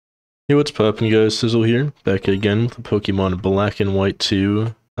Hey, what's poppin', guys? Sizzle here, back again with the Pokemon Black and White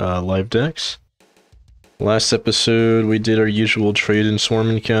 2 LiveDex. Last episode, we did our usual trade and swarm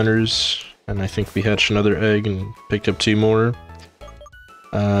encounters, and I think we hatched another egg and picked up two more.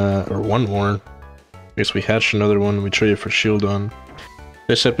 Or one more. I guess we hatched another one and we traded for Shieldon.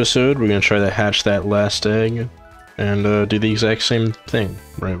 This episode, we're gonna try to hatch that last egg and do the exact same thing,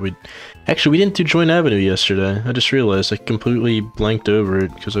 right? Actually, we didn't do Joint Avenue yesterday. I just realized I completely blanked over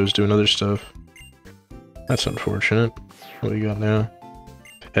it because I was doing other stuff. That's unfortunate. What do we got now?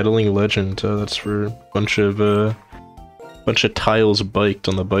 Pedaling Legend. That's for a bunch of tiles biked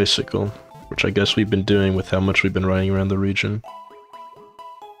on the bicycle, which I guess we've been doing with how much we've been riding around the region.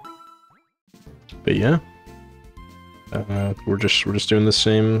 But yeah, we're just doing the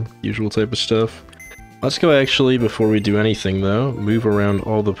same usual type of stuff. Let's go actually, before we do anything though, move around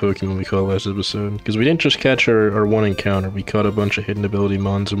all the Pokemon we caught last episode. Because we didn't just catch our one encounter, we caught a bunch of hidden ability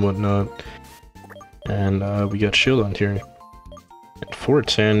mons and whatnot. And we got Shieldon here. And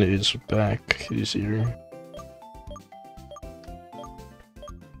 410 is back easier.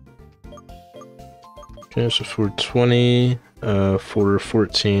 Okay, so 420,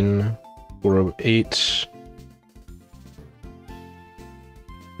 414, 408.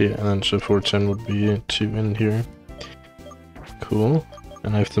 Yeah, and then so 410 would be 2 in here. Cool.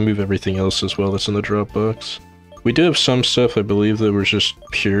 And I have to move everything else as well that's in the drop box. We do have some stuff, I believe, that were just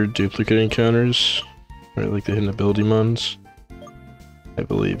pure duplicate encounters. Right, like the hidden ability mons. I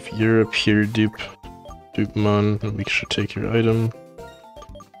believe you're a pure dupe mon, and we should take your item.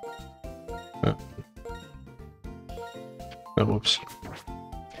 Oh, whoops.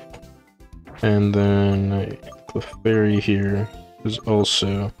 And then the fairy here is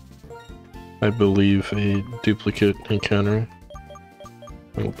also, I believe, a duplicate encounter.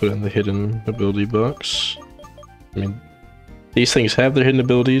 And we'll put it in the hidden ability box. I mean, these things have their hidden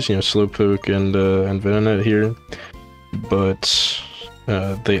abilities, you know, Slowpoke and Venonat here, but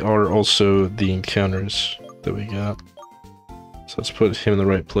they are also the encounters that we got. So let's put him in the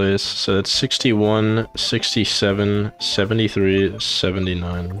right place. So that's 61, 67, 73,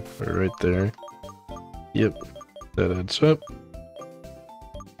 79. Right there. Yep, that adds up.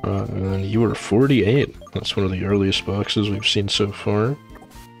 And then you were 48. That's one of the earliest boxes we've seen so far.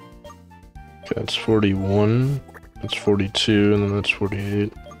 Okay, that's 41. That's 42, and then that's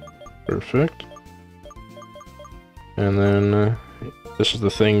 48. Perfect. And then this is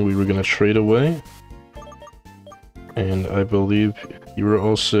the thing we were going to trade away. And I believe you were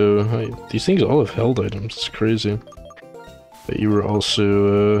also... these things all have held items, it's crazy. But you were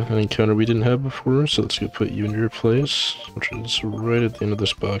also an encounter we didn't have before, so let's go put you in your place, which is right at the end of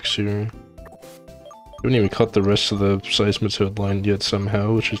this box here. We haven't even caught the rest of the Seismitoad line yet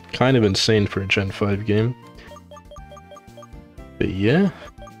somehow, which is kind of insane for a Gen 5 game. But yeah,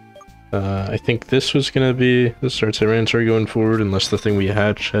 I think this was gonna be the Star Tyranitar going forward, unless the thing we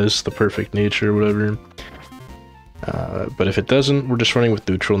hatch has the perfect nature or whatever. But if it doesn't, we're just running with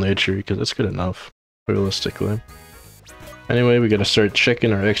neutral nature, because that's good enough, realistically. Anyway, we gotta start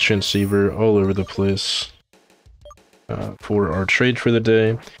checking our X-Transceiver all over the place for our trade for the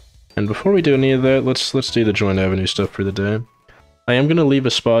day. And before we do any of that, let's do the Joint Avenue stuff for the day. I am gonna leave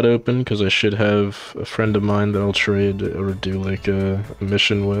a spot open because I should have a friend of mine that I'll trade or do like a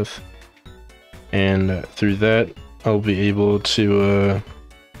mission with, and through that I'll be able to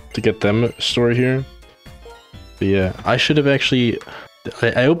get them a store here. But yeah, I should have actually.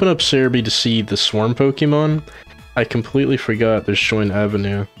 I opened up Cerebi to see the Swarm Pokemon. I completely forgot there's Joint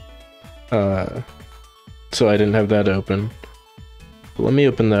Avenue, so I didn't have that open. But let me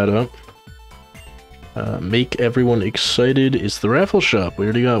open that up. Make everyone excited is the raffle shop. We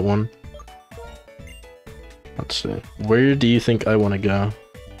already got one. Let's see. Where do you think I want to go?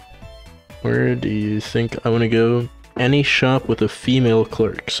 Where do you think I want to go? Any shop with a female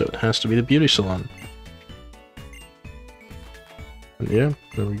clerk, so it has to be the beauty salon. And yeah,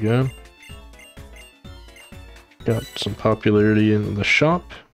 there we go. Got some popularity in the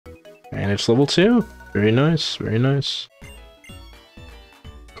shop, and it's level 2. Very nice, very nice.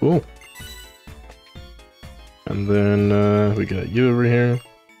 Cool. And then we got you over here.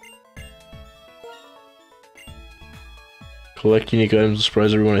 Collect unique items to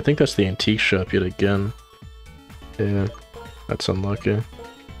surprise everyone. I think that's the antique shop yet again. Yeah, that's unlucky.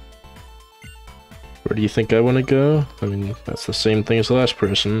 Where do you think I want to go? I mean, that's the same thing as the last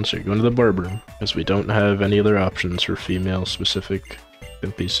person, so you're going to the barber, as we don't have any other options for female-specific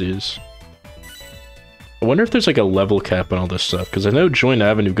NPCs. I wonder if there's like a level cap on all this stuff, because I know Joint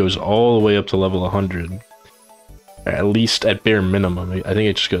Avenue goes all the way up to level 100. At least at bare minimum. I think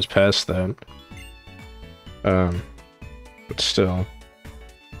it just goes past that. But still.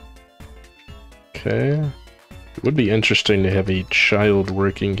 Okay. It would be interesting to have a child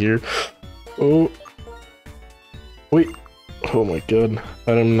working here. Oh. Wait. Oh my god.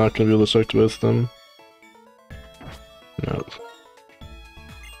 I'm not gonna be able to talk to both of them. No.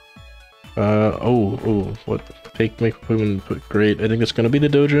 Oh, what? Make Pokémon great. I think it's gonna be the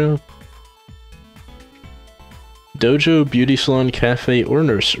dojo. Dojo, beauty salon, cafe, or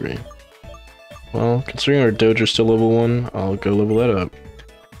nursery. Well, considering our dojo's still level 1, I'll go level that up.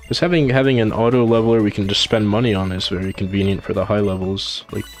 Because having an auto leveler we can just spend money on is very convenient for the high levels,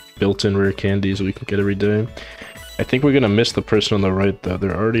 like built-in rare candies we can get every day. I think we're gonna miss the person on the right though,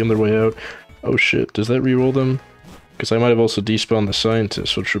 they're already on their way out. Oh shit, does that reroll them? Because I might have also despawned the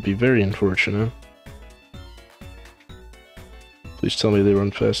scientist, which would be very unfortunate. Please tell me they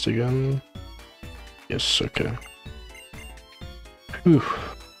run fast again. Yes, okay. Whew.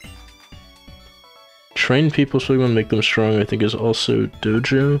 Train people so we want to make them strong, I think is also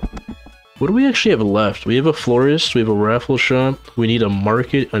dojo. What do we actually have left? We have a florist, we have a raffle shop, we need a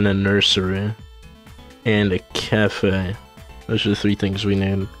market and a nursery. And a cafe. Those are the 3 things we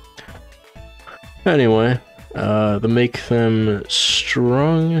need. Anyway, to make them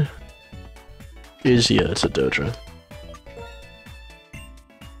strong is, yeah, it's a dojo.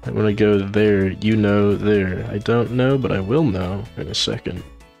 I'm gonna go there, you know, there. I don't know, but I will know in a second.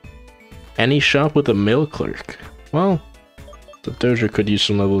 Any shop with a mail clerk. Well, the dojo could use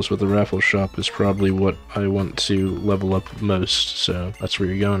some levels, but the raffle shop is probably what I want to level up most, so that's where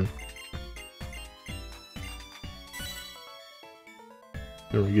you're going.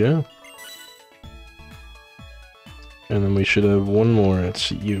 There we go. And then we should have one more,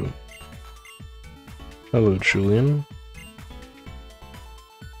 it's you. Hello, Julian.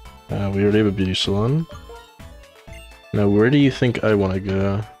 We already have a beauty salon. Now, where do you think I want to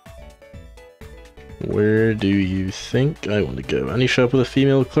go? Where do you think I want to go? Any shop with a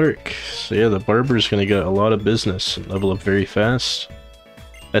female clerk. So yeah, the barber's gonna get a lot of business and level up very fast.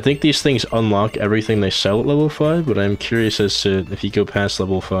 I think these things unlock everything they sell at level 5, but I'm curious as to if you go past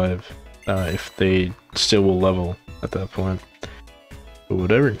level 5, if they still will level at that point. But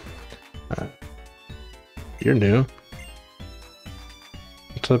whatever. You're new.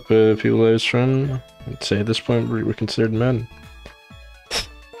 What's up, people I was trying? I'd say at this point we're considered men.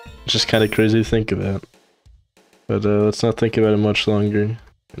 It's just kind of crazy to think about. But let's not think about it much longer.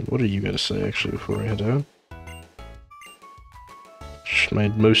 And what do you gotta say actually before I head out? My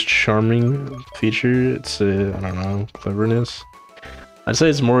most charming feature, it's I don't know, cleverness. I'd say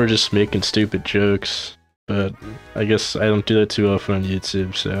it's more just making stupid jokes, but I guess I don't do that too often on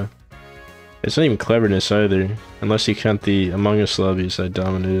YouTube, so it's not even cleverness either, unless you count the Among Us lobbies I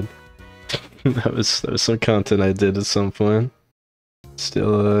dominated. that was some content I did at some point.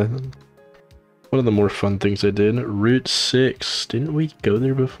 Still, one of the more fun things I did. Route 6, didn't we go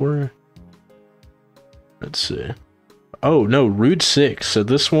there before? Let's see. Oh no, Route 6. So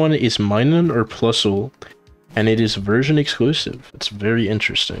this one is Minun or Plusle, and it is version exclusive. It's very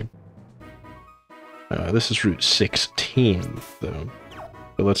interesting. This is Route 16, though.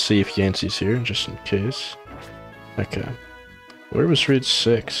 But let's see if Yancey's here, just in case. Okay. Where was Route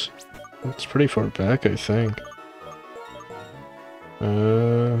 6? It's pretty far back, I think.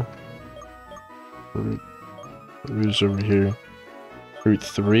 Who's over here? Route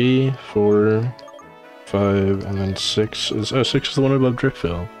 3, 4, 5, and then 6 is... Oh, 6 is the one above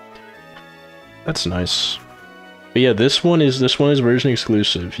Driftville. That's nice. But yeah, this one is version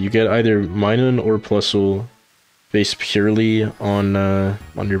exclusive. You get either Minun or Plusle based purely on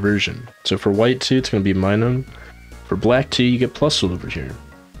your version. So for White 2, it's gonna be Minun. For Black 2, you get Plusle over here.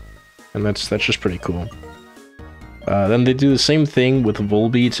 And that's just pretty cool. Then they do the same thing with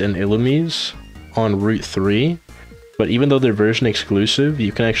Volbeats and Illumise on Route 3. But even though they're version exclusive,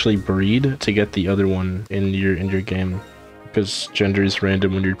 you can actually breed to get the other one in your game. Because gender is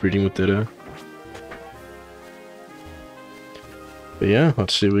random when you're breeding with Ditto. But yeah,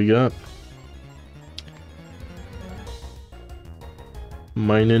 let's see what we got.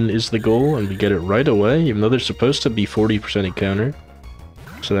 Minun is the goal, and we get it right away, even though they're supposed to be 40% encounter.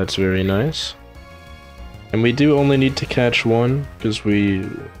 So that's very nice. And we do only need to catch one, because we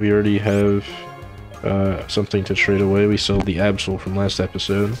already have something to trade away. We sold the Absol from last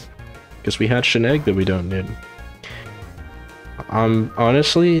episode, because we hatched an egg that we don't need.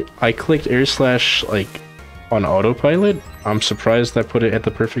 Honestly, I clicked air slash like on autopilot. I'm surprised that put it at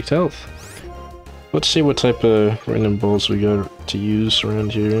the perfect health. Let's see what type of random balls we got to use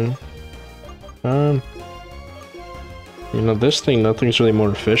around here. You know, this thing, nothing's really more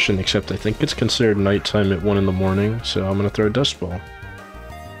efficient, except I think it's considered nighttime at 1 in the morning, so I'm gonna throw a dust ball.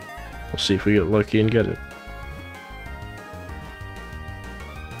 We'll see if we get lucky and get it.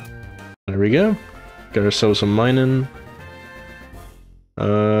 There we go. Got ourselves a Minun.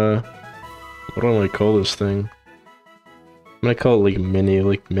 What do I want to call this thing? I'm gonna call it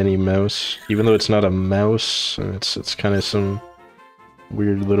like mini mouse. Even though it's not a mouse, it's kind of some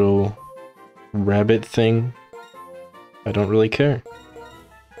weird little rabbit thing. I don't really care.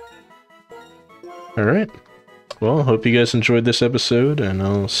 Alright. Well, hope you guys enjoyed this episode, and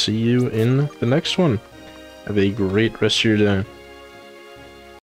I'll see you in the next one. Have a great rest of your day.